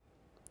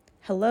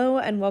Hello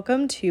and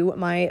welcome to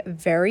my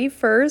very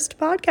first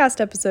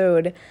podcast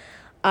episode.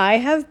 I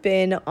have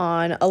been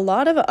on a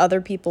lot of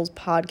other people's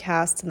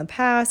podcasts in the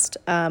past.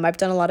 I've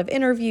done a lot of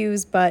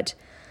interviews, but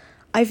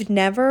I've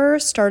never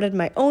started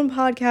my own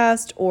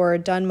podcast or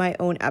done my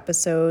own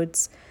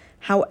episodes.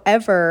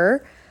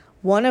 However,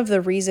 one of the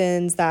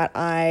reasons that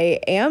I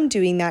am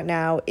doing that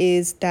now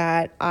is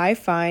that I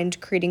find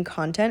creating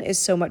content is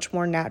so much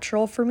more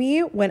natural for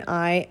me when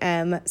I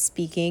am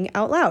speaking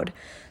out loud.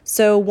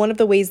 So one of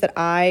the ways that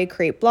I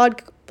create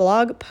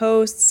blog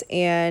posts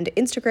and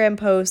Instagram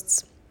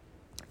posts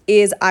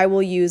is I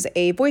will use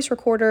a voice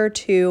recorder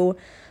to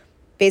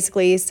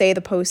basically say the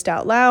post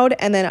out loud,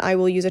 and then I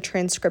will use a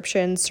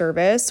transcription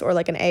service or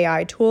like an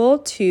AI tool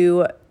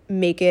to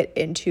make it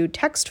into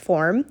text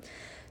form.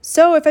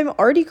 So if I'm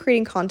already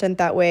creating content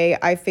that way,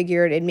 I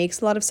figured it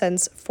makes a lot of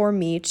sense for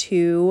me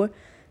to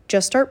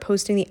just start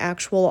posting the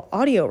actual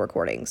audio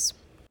recordings.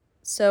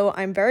 So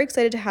I'm very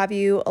excited to have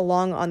you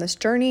along on this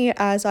journey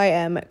as I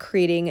am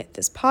creating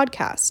this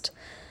podcast.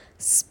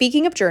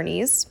 Speaking of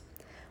journeys,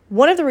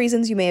 one of the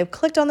reasons you may have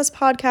clicked on this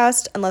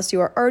podcast, unless you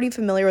are already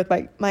familiar with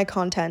my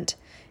content,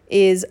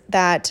 is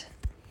that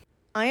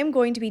I am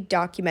going to be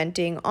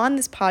documenting on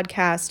this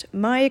podcast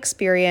my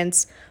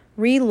experience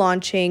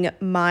relaunching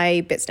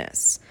my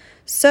business.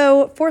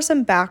 So for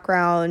some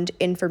background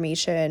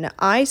information,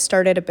 I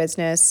started a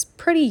business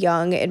pretty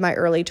young in my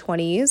early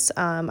 20s.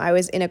 I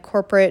was in a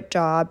corporate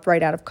job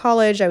right out of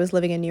college. I was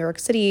living in New York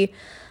City.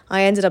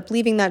 I ended up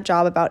leaving that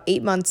job about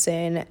 8 months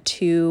in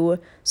to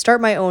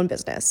start my own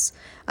business.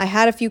 I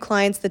had a few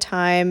clients at the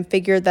time,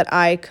 figured that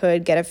I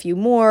could get a few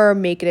more,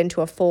 make it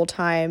into a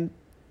full-time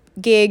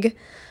gig.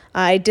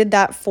 I did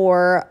that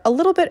for a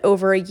little bit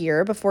over a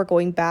year before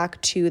going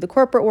back to the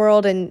corporate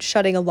world and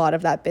shutting a lot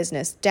of that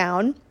business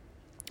down,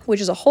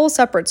 which is a whole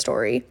separate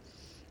story.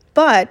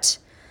 But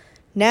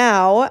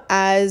now,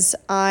 as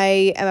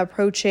I am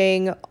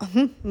approaching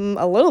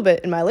a little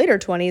bit in my later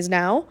 20s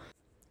now,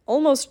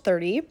 almost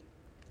 30,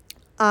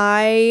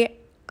 I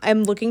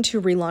am looking to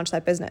relaunch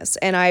that business,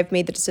 and I've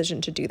made the decision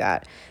to do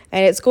that.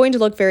 And it's going to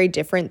look very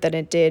different than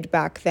it did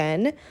back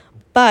then,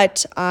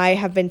 but I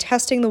have been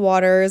testing the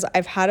waters.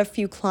 I've had a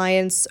few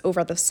clients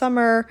over the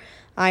summer.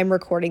 I'm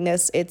recording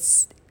this.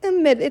 It's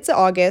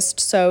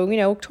August,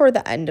 so, toward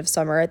the end of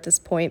summer at this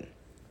point.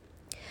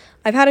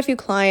 I've had a few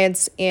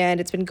clients and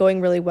it's been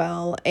going really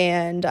well,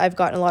 and I've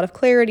gotten a lot of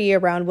clarity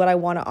around what I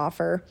want to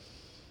offer.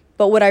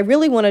 But what I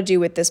really want to do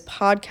with this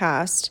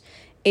podcast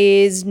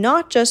is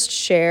not just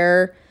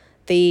share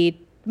the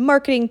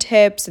marketing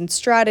tips and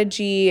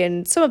strategy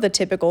and some of the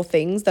typical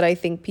things that I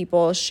think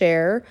people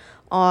share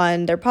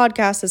on their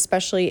podcasts,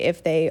 especially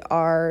if they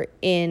are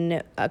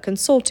in a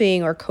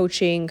consulting or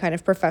coaching kind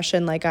of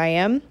profession like I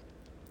am.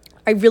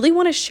 I really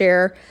want to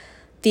share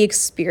the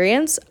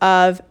experience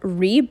of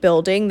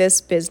rebuilding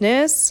this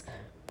business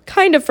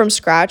kind of from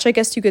scratch. I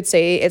guess you could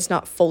say it's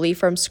not fully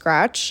from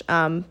scratch.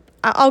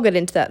 I'll get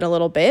into that in a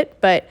little bit,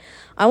 but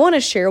I want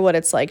to share what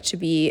it's like to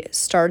be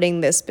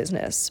starting this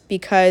business,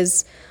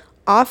 because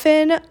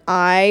often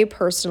I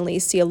personally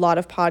see a lot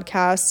of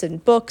podcasts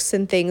and books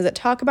and things that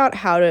talk about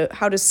how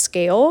to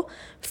scale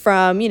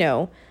from,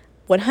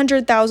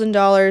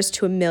 $100,000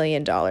 to $1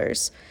 million.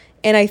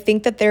 And I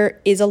think that there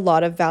is a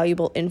lot of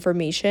valuable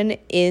information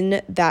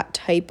in that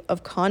type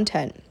of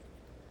content.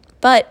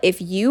 But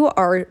if you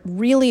are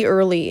really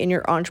early in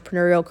your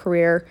entrepreneurial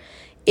career,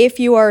 if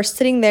you are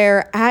sitting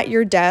there at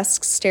your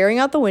desk, staring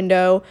out the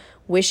window,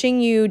 wishing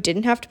you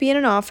didn't have to be in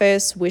an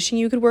office, wishing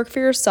you could work for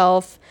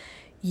yourself,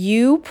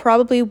 you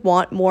probably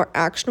want more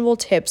actionable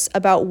tips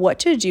about what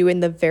to do in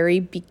the very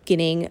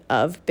beginning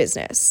of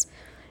business.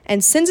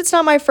 And since it's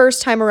not my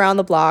first time around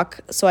the block,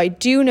 so I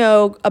do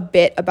know a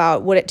bit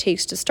about what it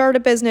takes to start a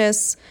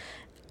business,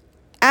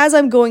 as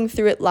I'm going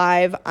through it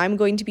live, I'm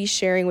going to be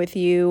sharing with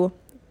you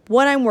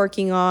what I'm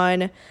working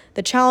on,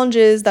 the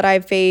challenges that I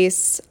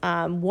face,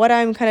 what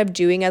I'm kind of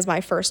doing as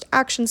my first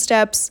action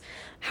steps,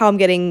 how I'm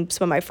getting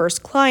some of my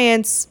first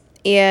clients,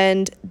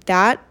 and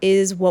that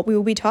is what we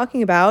will be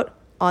talking about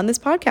on this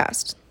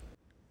podcast.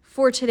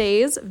 For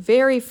today's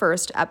very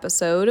first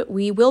episode,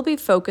 we will be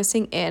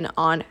focusing in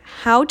on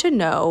how to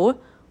know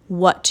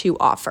what to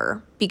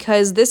offer,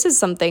 because this is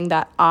something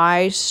that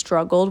I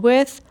struggled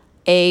with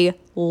a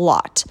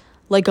lot.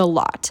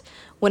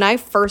 When I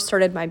first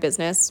started my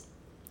business,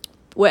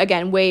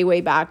 again,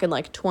 way back in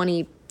like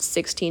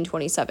 2016,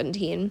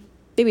 2017,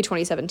 maybe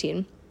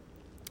 2017,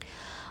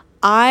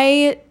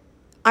 I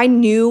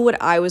knew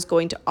what I was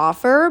going to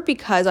offer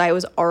because I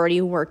was already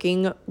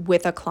working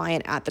with a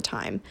client at the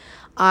time.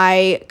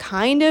 I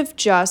kind of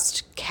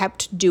just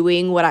kept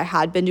doing what I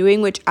had been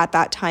doing, which at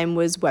that time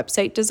was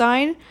website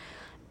design.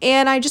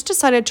 And I just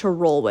decided to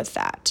roll with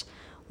that,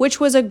 which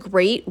was a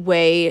great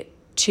way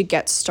to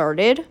get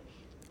started.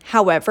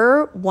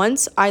 However,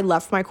 once I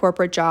left my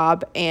corporate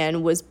job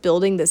and was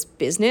building this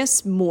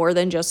business more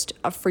than just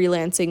a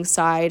freelancing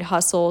side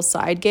hustle,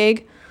 side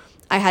gig,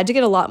 I had to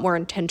get a lot more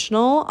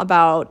intentional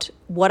about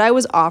what I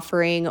was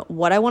offering,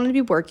 what I wanted to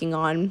be working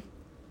on,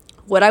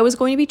 what I was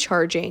going to be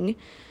charging.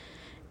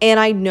 And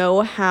I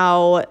know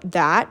how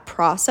that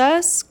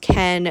process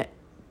can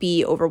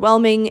be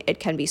overwhelming, it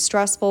can be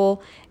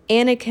stressful,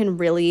 and it can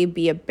really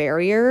be a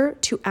barrier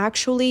to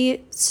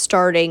actually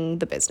starting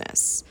the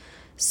business.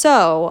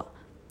 So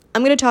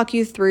I'm going to talk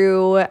you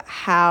through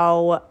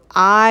how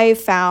I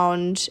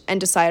found and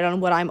decided on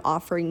what I'm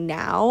offering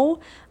now,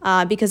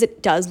 because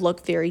it does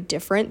look very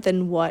different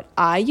than what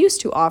I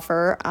used to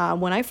offer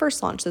when I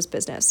first launched this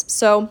business.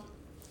 So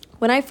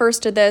when I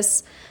first did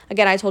this,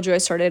 again, I told you I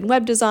started in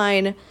web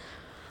design.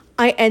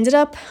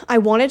 I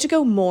wanted to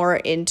go more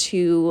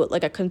into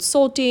like a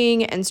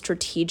consulting and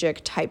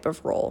strategic type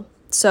of role.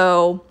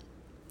 So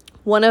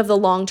one of the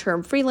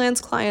long-term freelance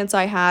clients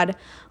I had,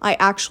 I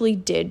actually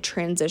did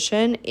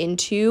transition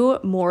into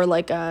more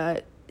like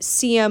a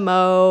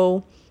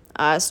CMO,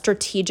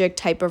 strategic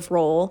type of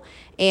role,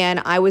 and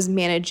I was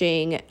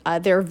managing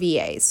their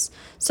VAs.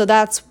 So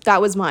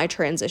that was my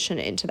transition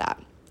into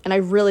that, and I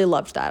really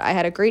loved that. I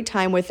had a great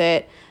time with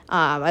it.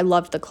 I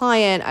loved the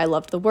client, I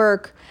loved the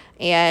work,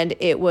 and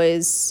it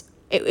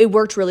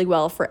worked really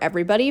well for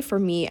everybody, for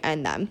me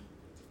and them.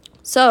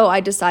 So I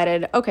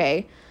decided,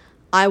 okay,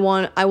 I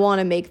want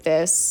to make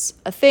this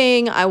a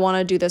thing. I want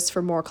to do this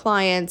for more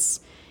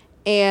clients.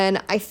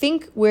 And I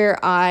think where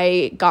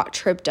I got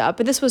tripped up,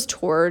 and this was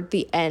toward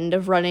the end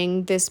of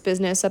running this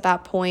business at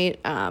that point,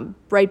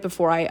 right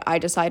before I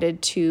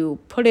decided to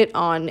put it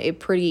on a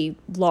pretty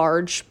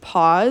large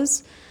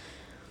pause.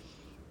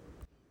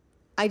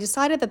 I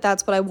decided that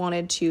that's what I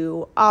wanted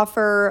to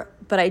offer,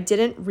 but I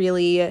didn't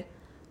really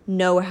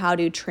know how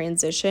to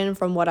transition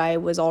from what I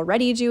was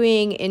already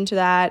doing into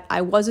that.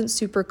 I wasn't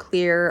super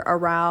clear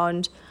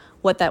around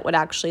what that would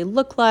actually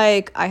look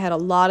like. I had a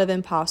lot of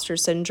imposter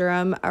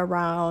syndrome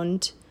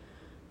around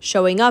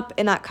showing up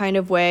in that kind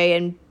of way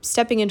and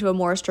stepping into a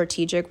more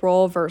strategic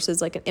role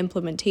versus like an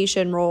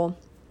implementation role.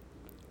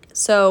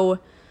 So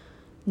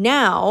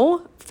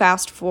now,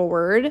 fast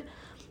forward,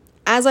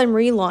 as I'm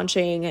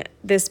relaunching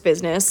this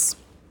business,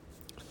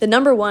 the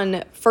number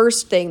one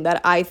first thing that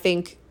I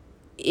think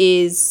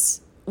is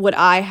what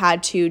I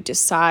had to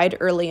decide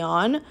early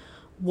on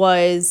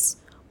was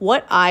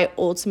what I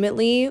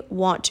ultimately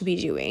want to be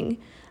doing.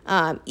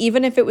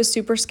 Even if it was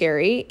super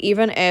scary,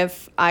 even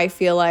if I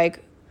feel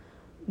like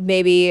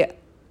maybe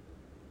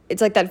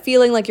it's like that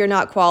feeling like you're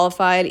not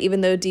qualified,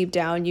 even though deep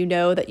down you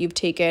know that you've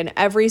taken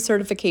every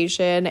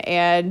certification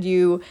and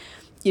you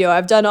know,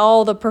 I've done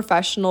all the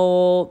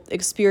professional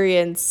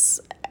experience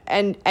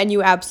and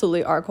you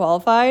absolutely are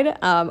qualified.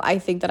 I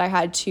think that I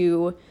had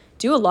to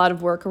do a lot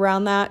of work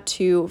around that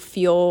to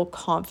feel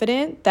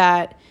confident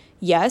that,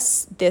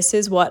 yes, this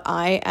is what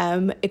I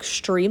am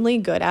extremely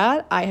good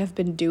at. I have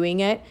been doing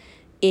it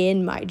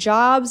in my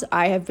jobs.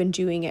 I have been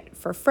doing it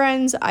for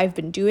friends. I've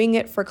been doing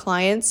it for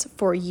clients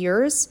for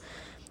years.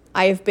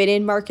 I have been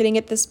in marketing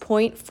at this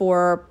point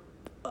for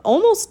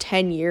almost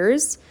 10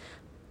 years.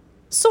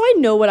 So I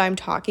know what I'm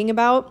talking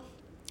about.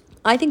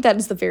 I think that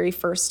is the very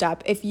first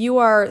step. If you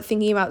are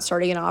thinking about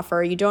starting an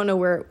offer, you don't know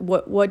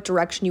what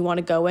direction you want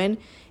to go in,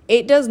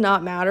 it does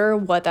not matter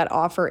what that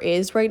offer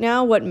is right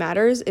now. What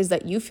matters is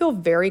that you feel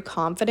very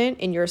confident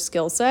in your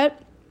skill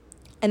set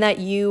and that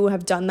you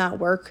have done that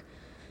work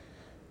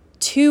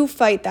to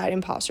fight that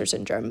imposter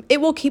syndrome.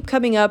 It will keep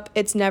coming up.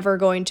 It's never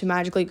going to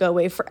magically go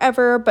away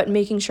forever, but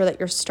making sure that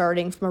you're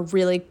starting from a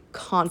really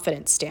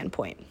confident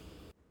standpoint.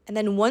 And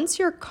then once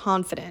you're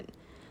confident,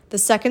 the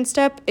second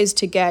step is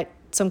to get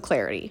some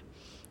clarity.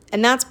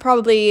 And that's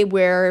probably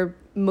where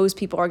most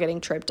people are getting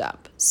tripped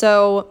up.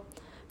 So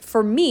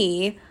for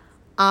me,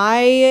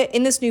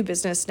 in this new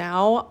business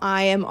now,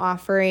 I am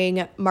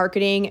offering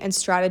marketing and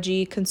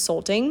strategy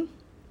consulting.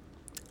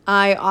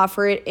 I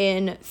offer it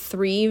in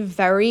 3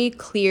 very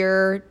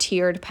clear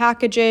tiered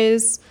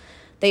packages.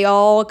 They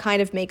all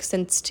kind of make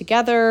sense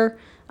together.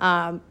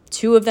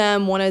 2 of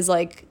them, one is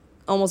like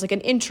almost like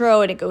an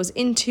intro and it goes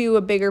into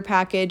a bigger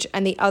package,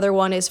 and the other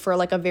one is for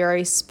like a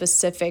very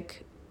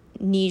specific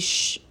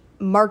niche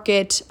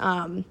market,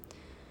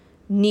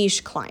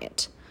 niche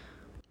client.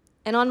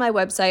 And on my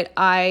website,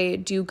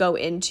 I do go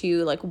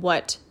into like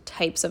what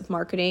types of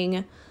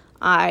marketing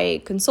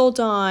I consult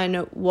on,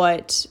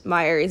 what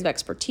my areas of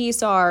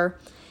expertise are.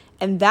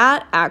 And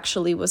that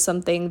actually was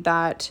something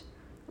that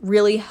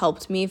really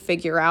helped me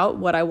figure out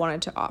what I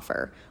wanted to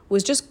offer,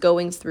 was just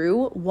going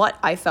through what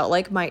I felt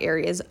like my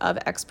areas of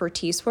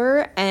expertise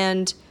were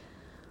and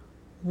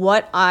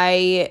what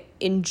I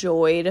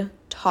enjoyed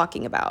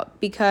talking about.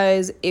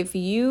 Because if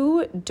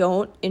you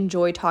don't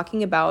enjoy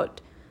talking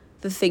about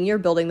the thing you're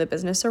building the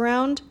business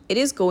around, it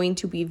is going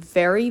to be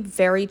very,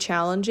 very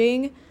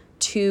challenging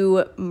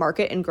to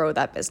market and grow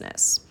that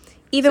business.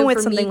 Even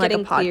with something like a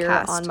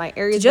podcast, on my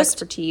areas of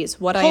expertise,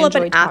 what I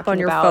enjoy talking about. Pull up an app on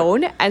your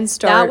phone and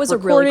start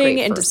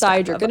recording and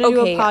decide you're going to do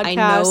a podcast. I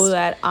know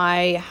that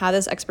I have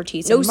this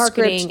expertise in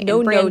marketing,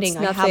 no branding,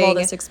 I have all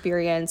this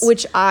experience,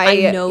 which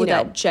I know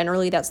that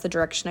generally that's the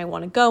direction I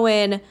want to go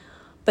in.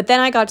 But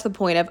then I got to the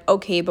point of,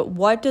 okay, but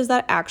what does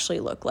that actually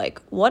look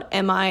like? What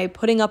am I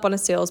putting up on a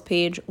sales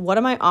page? What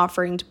am I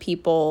offering to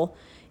people?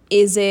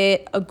 Is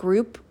it a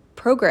group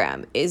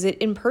program? Is it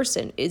in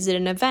person? Is it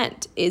an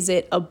event? Is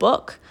it a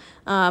book?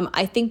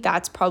 I think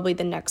that's probably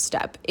the next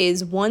step,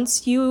 is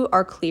once you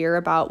are clear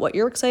about what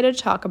you're excited to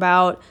talk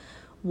about,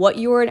 what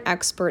you're an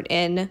expert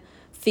in,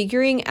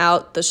 figuring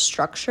out the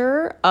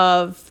structure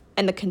of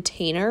and the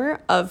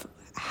container of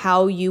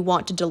how you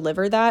want to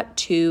deliver that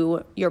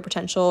to your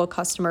potential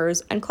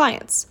customers and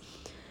clients.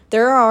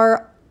 There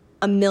are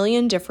a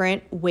million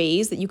different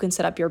ways that you can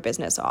set up your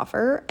business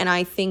offer. And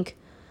I think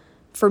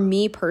for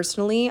me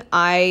personally,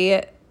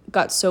 I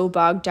got so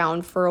bogged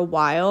down for a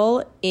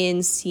while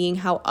in seeing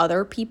how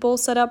other people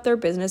set up their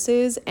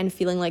businesses and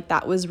feeling like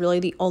that was really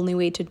the only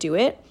way to do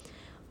it.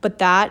 But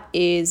that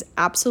is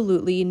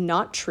absolutely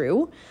not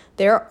true.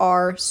 There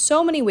are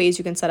so many ways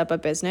you can set up a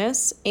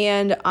business,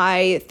 and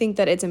I think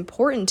that it's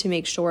important to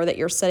make sure that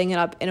you're setting it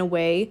up in a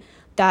way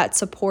that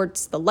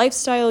supports the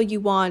lifestyle you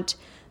want,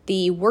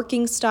 the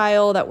working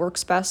style that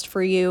works best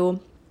for you,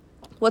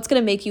 what's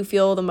going to make you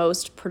feel the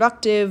most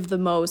productive, the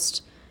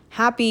most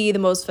happy, the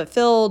most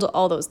fulfilled,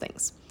 all those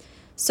things.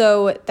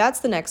 So that's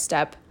the next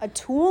step. A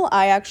tool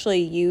I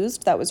actually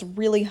used that was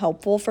really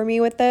helpful for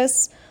me with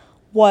this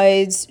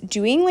was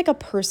doing like a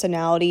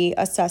personality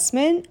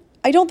assessment.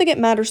 I don't think it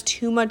matters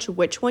too much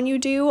which one you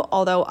do,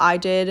 although I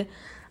did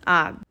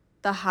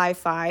the high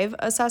five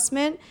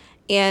assessment,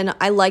 and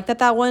I like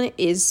that one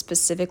is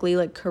specifically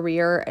like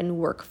career and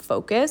work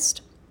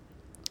focused.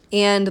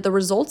 And the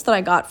results that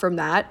I got from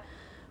that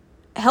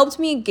helped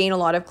me gain a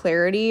lot of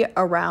clarity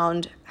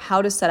around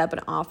how to set up an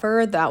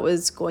offer that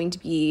was going to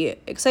be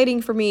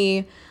exciting for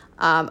me,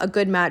 a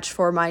good match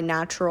for my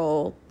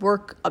natural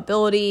work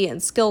ability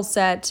and skill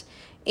set.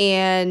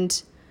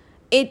 And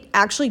it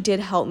actually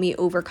did help me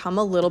overcome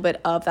a little bit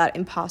of that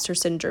imposter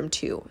syndrome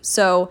too.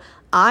 So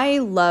I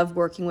love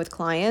working with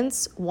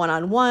clients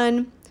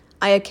one-on-one.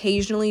 I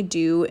occasionally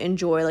do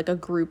enjoy like a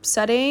group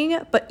setting,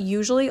 but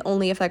usually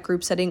only if that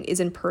group setting is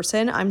in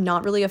person. I'm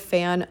not really a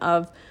fan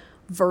of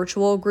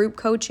virtual group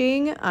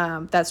coaching.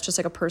 That's just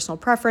like a personal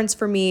preference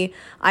for me.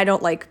 I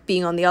don't like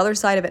being on the other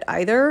side of it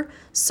either.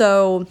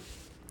 So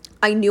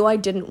I knew I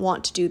didn't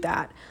want to do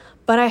that.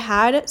 But I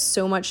had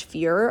so much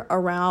fear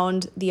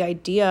around the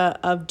idea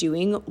of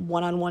doing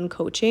one-on-one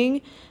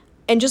coaching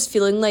and just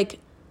feeling like,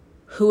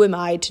 who am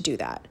I to do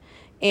that?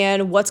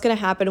 And what's going to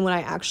happen when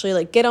I actually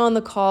like get on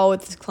the call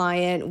with this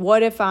client?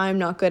 What if I'm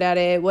not good at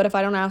it? What if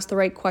I don't ask the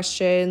right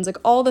questions? Like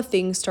all the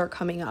things start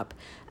coming up.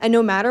 And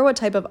no matter what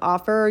type of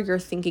offer you're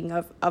thinking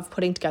of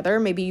putting together,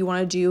 maybe you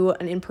want to do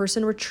an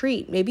in-person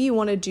retreat. Maybe you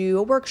want to do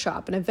a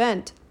workshop, an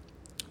event.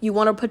 You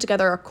want to put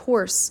together a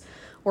course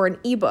or an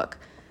ebook.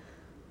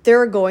 There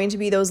are going to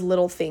be those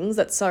little things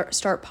that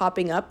start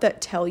popping up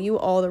that tell you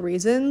all the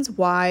reasons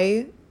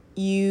why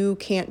you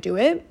can't do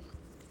it.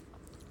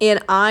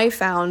 And I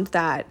found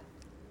that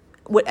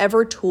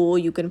whatever tool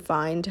you can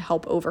find to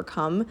help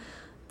overcome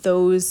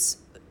those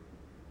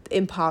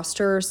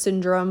imposter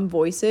syndrome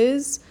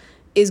voices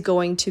is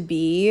going to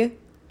be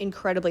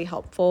incredibly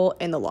helpful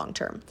in the long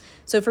term.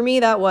 So for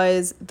me, that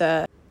was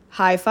the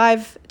high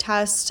five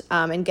test,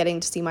 and getting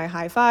to see my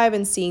high five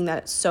and seeing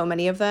that so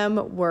many of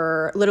them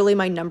were literally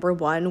my number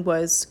one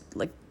was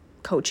like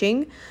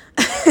coaching.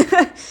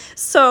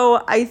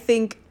 So I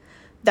think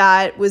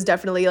that was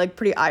definitely like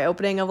pretty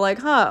eye-opening of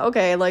like,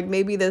 okay, like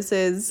maybe this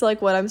is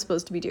like what I'm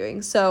supposed to be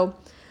doing. So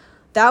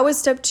that was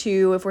step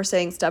 2. If we're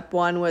saying step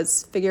 1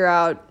 was figure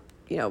out,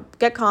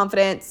 get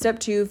confident. Step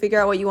 2, figure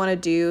out what you want to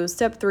do.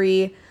 Step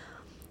 3,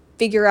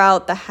 figure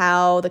out the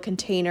how, the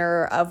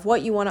container of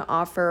what you want to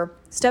offer.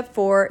 Step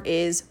 4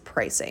 is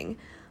pricing.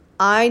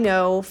 I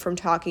know from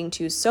talking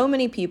to so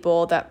many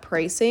people that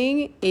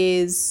pricing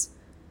is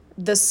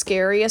the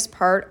scariest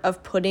part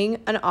of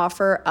putting an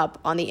offer up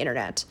on the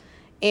internet.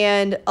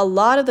 And a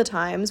lot of the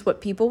times what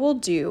people will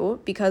do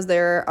because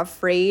they're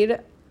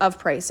afraid of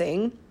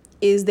pricing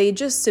is they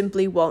just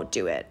simply won't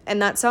do it. And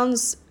that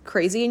sounds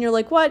crazy. And you're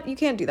like, what? You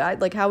can't do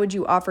that. Like, how would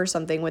you offer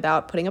something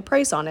without putting a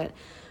price on it?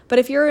 But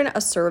if you're in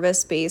a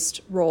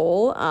service-based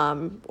role,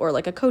 or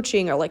like a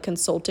coaching or like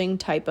consulting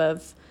type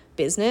of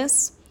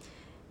business,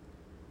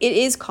 it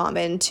is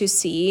common to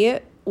see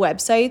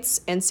websites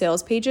and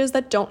sales pages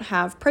that don't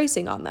have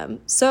pricing on them.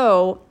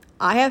 So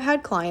I have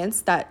had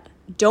clients that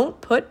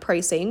don't put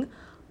pricing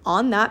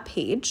on that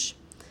page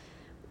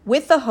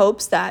with the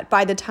hopes that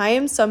by the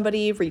time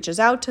somebody reaches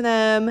out to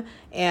them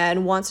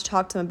and wants to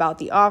talk to them about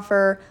the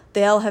offer,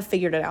 they'll have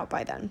figured it out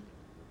by then.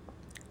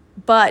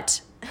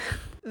 But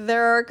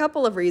there are a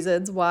couple of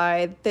reasons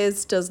why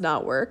this does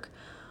not work.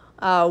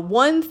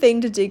 One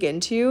thing to dig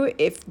into,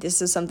 if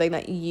this is something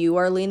that you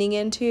are leaning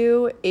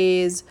into,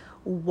 is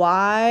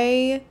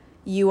why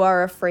you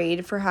are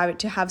afraid for having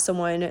to have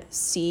someone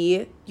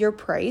see your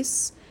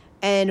price,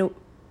 and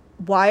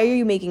why are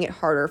you making it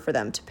harder for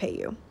them to pay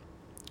you?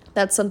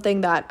 That's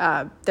something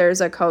that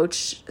there's a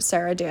coach,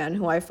 Sarah Dan,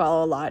 who I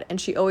follow a lot, and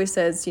she always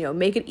says,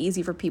 make it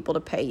easy for people to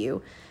pay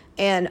you.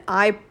 And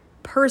I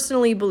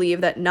personally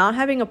believe that not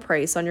having a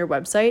price on your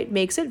website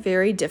makes it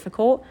very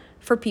difficult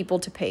for people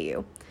to pay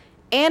you.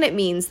 And it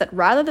means that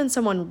rather than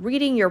someone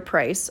reading your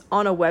price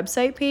on a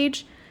website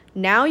page,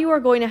 Now you are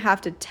going to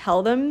have to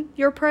tell them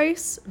your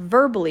price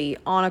verbally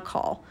on a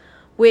call,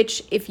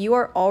 which if you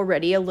are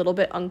already a little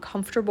bit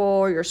uncomfortable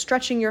or you're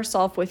stretching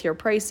yourself with your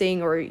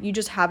pricing or you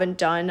just haven't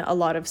done a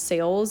lot of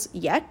sales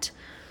yet,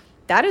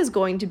 that is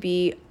going to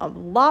be a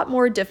lot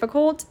more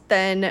difficult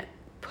than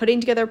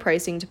putting together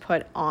pricing to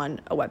put on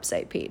a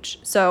website page.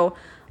 So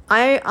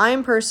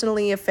I'm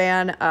personally a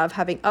fan of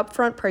having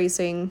upfront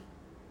pricing,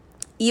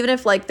 even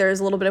if like there's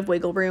a little bit of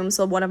wiggle room.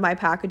 So one of my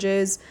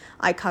packages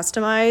I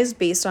customize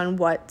based on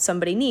what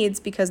somebody needs,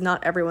 because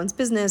not everyone's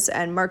business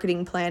and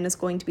marketing plan is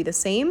going to be the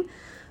same.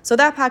 So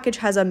that package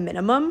has a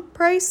minimum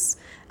price,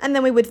 and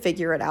then we would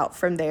figure it out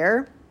from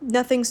there.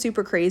 Nothing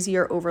super crazy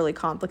or overly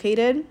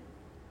complicated.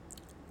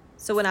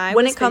 So when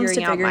it comes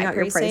to figuring out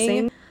your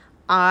pricing,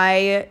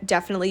 I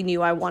definitely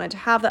knew I wanted to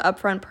have the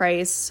upfront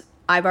price.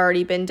 I've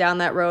already been down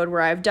that road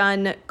where I've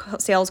done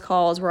sales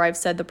calls where I've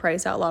said the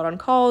price out loud on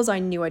calls. I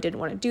knew I didn't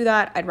want to do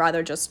that. I'd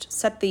rather just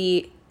set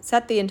the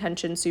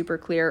intention super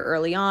clear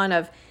early on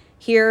of,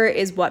 here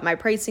is what my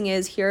pricing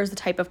is. Here's the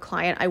type of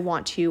client I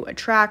want to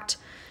attract.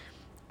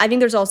 I think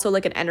there's also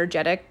like an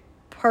energetic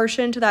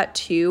portion to that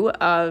too,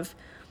 of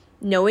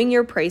knowing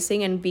your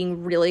pricing and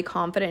being really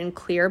confident and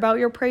clear about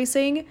your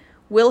pricing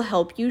will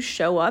help you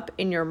show up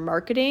in your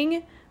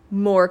marketing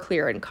more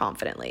clear and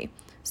confidently.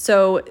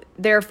 So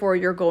therefore,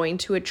 you're going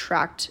to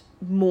attract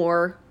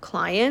more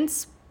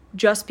clients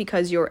just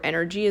because your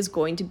energy is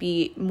going to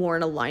be more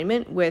in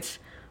alignment with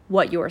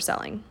what you're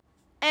selling.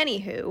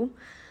 Anywho,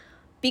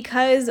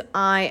 because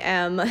I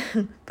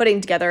am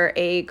putting together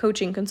a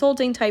coaching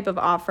consulting type of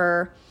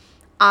offer,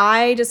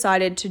 I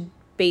decided to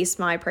base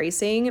my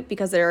pricing,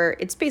 because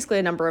it's basically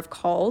a number of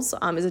calls,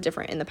 is it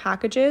different in the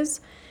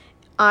packages.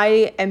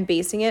 I am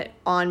basing it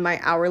on my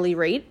hourly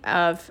rate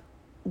of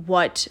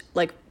what,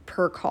 like,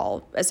 per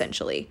call,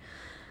 essentially,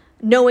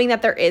 knowing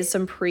that there is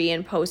some pre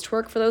and post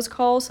work for those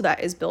calls, so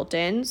that is built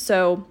in.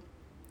 So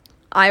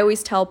I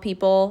always tell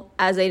people,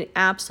 as an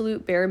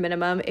absolute bare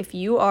minimum, if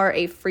you are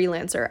a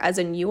freelancer, as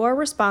in you are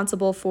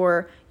responsible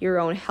for your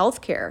own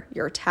healthcare,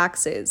 your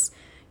taxes,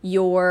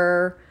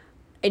 your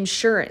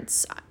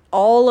insurance,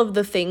 all of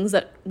the things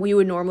that we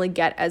would normally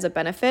get as a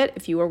benefit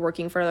if you were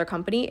working for another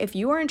company, if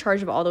you are in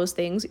charge of all those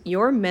things,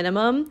 your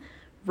minimum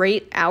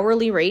rate,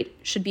 hourly rate,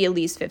 should be at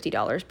least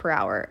 $50 per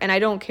hour. And I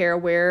don't care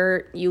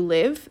where you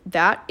live,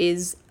 that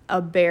is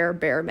a bare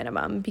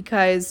minimum,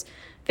 because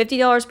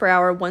 $50 per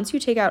hour, once you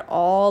take out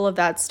all of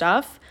that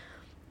stuff,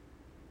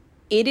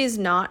 it is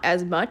not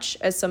as much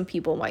as some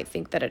people might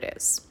think that it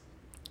is.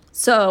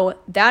 So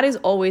that is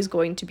always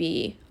going to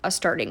be a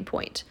starting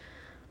point.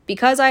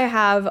 Because I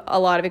have a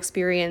lot of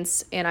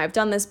experience and I've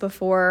done this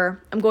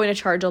before, I'm going to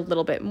charge a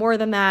little bit more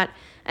than that.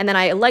 And then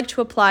I like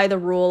to apply the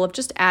rule of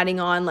just adding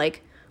on,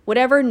 like,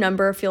 whatever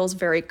number feels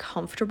very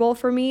comfortable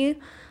for me,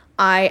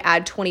 I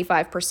add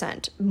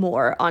 25%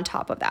 more on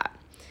top of that.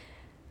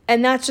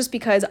 And that's just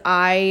because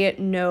I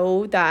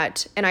know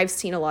that, and I've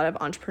seen a lot of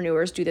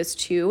entrepreneurs do this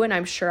too, and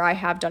I'm sure I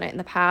have done it in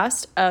the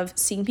past, of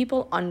seeing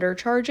people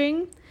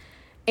undercharging.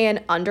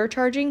 And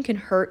undercharging can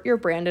hurt your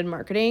brand and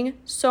marketing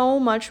so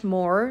much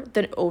more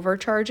than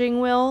overcharging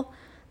will,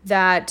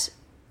 that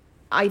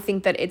I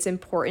think that it's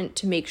important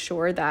to make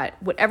sure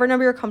that whatever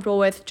number you're comfortable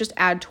with, just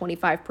add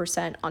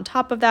 25% on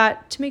top of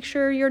that to make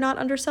sure you're not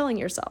underselling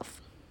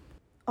yourself.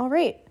 All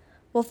right.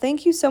 Well,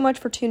 thank you so much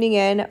for tuning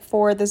in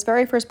for this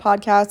very first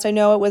podcast. I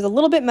know it was a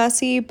little bit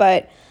messy,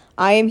 but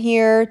I am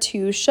here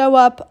to show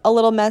up a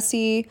little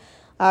messy,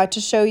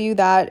 to show you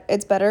that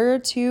it's better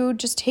to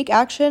just take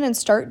action and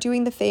start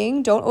doing the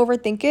thing. Don't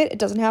overthink it. It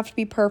doesn't have to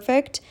be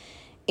perfect.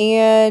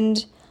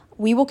 And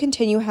we will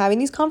continue having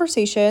these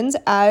conversations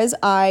as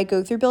I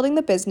go through building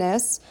the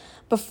business.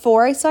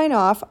 Before I sign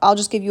off, I'll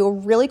just give you a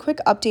really quick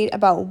update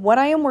about what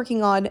I am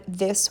working on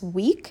this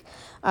week.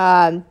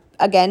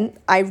 Again,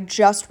 I've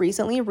just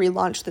recently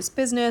relaunched this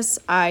business.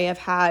 I have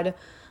had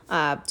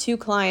 2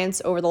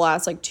 clients over the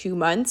last 2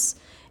 months,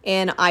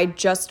 and I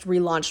just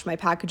relaunched my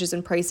packages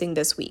and pricing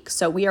this week.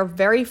 So we are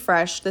very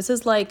fresh. This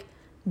is like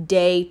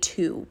day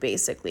 2,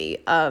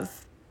 basically,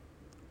 of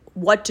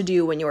what to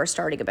do when you are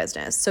starting a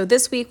business. So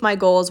this week, my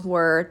goals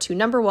were to,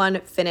 number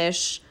 1,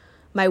 finish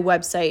my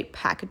website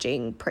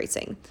packaging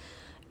pricing.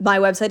 My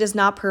website is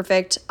not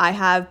perfect. I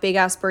have big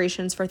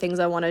aspirations for things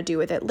I want to do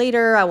with it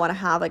later. I want to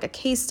have a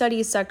case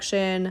study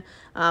section.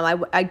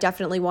 I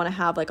definitely want to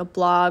have a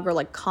blog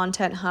or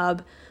content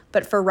hub.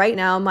 But for right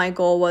now, my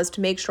goal was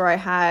to make sure I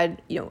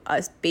had,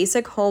 a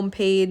basic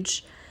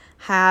homepage,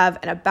 have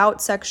an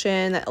about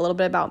section, a little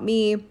bit about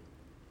me,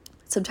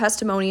 some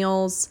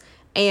testimonials,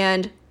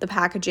 and the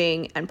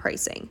packaging and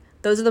pricing.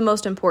 Those are the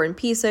most important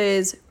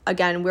pieces.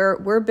 Again,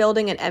 we're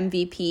building an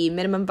MVP,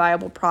 minimum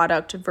viable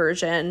product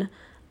version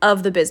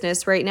of the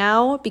business right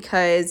now,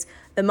 because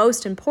the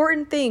most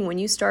important thing when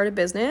you start a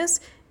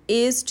business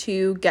is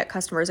to get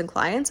customers and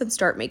clients and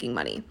start making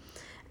money.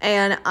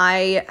 And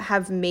I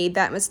have made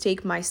that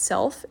mistake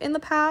myself in the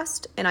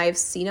past, and I have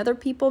seen other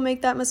people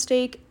make that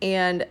mistake,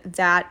 and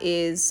that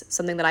is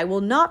something that I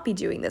will not be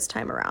doing this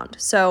time around.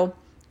 So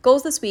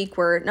goals this week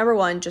were, number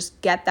 1, just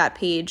get that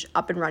page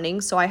up and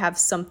running so I have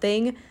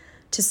something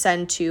to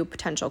send to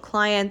potential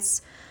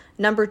clients.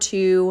 Number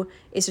 2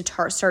 is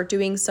to start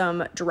doing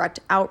some direct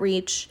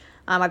outreach.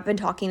 I've been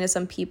talking to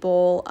some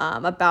people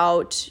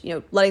about,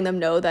 letting them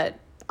know that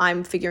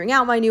I'm figuring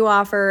out my new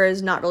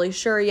offers, not really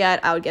sure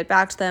yet. I would get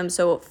back to them.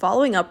 So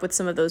following up with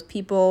some of those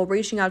people,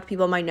 reaching out to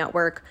people in my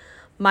network.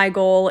 My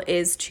goal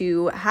is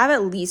to have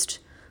at least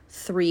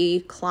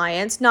 3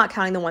 clients, not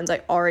counting the ones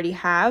I already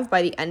have,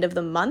 by the end of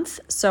the month.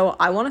 So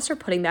I want to start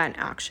putting that in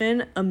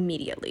action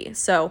immediately.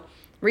 So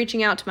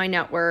reaching out to my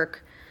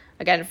network,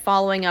 again,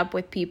 following up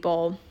with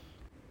people,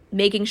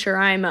 making sure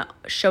I'm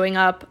showing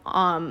up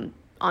on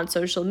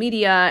social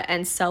media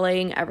and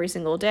selling every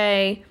single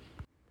day.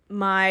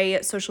 My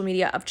social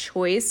media of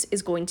choice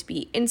is going to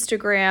be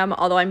Instagram,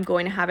 although I'm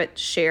going to have it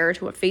share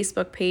to a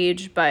Facebook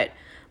page, but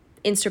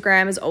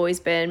Instagram has always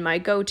been my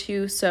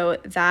go-to, so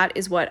that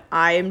is what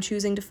I am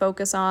choosing to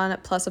focus on.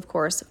 Plus, of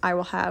course, I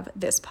will have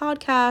this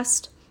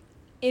podcast.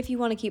 If you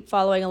want to keep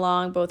following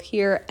along both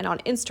here and on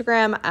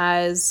Instagram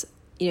as,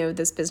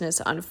 this business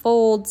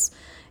unfolds,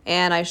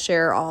 and I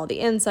share all the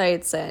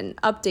insights and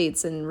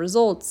updates and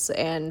results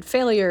and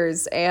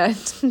failures and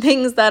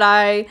things that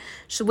I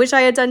wish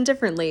I had done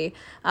differently.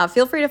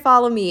 Feel free to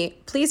follow me.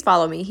 Please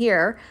follow me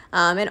here.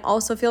 And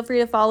also feel free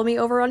to follow me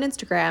over on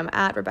Instagram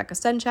at Rebecca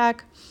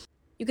Stenchak.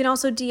 You can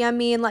also DM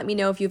me and let me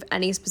know if you have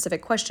any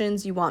specific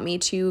questions you want me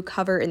to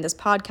cover in this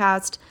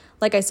podcast.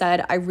 Like I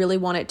said, I really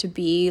want it to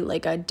be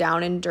like a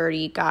down and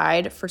dirty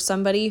guide for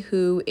somebody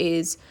who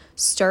is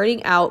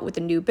starting out with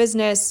a new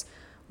business,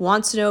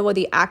 wants to know what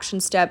the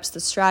action steps, the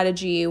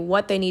strategy,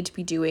 what they need to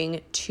be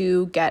doing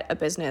to get a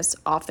business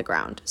off the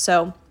ground.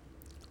 So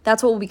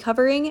that's what we'll be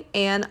covering,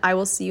 and I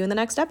will see you in the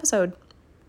next episode.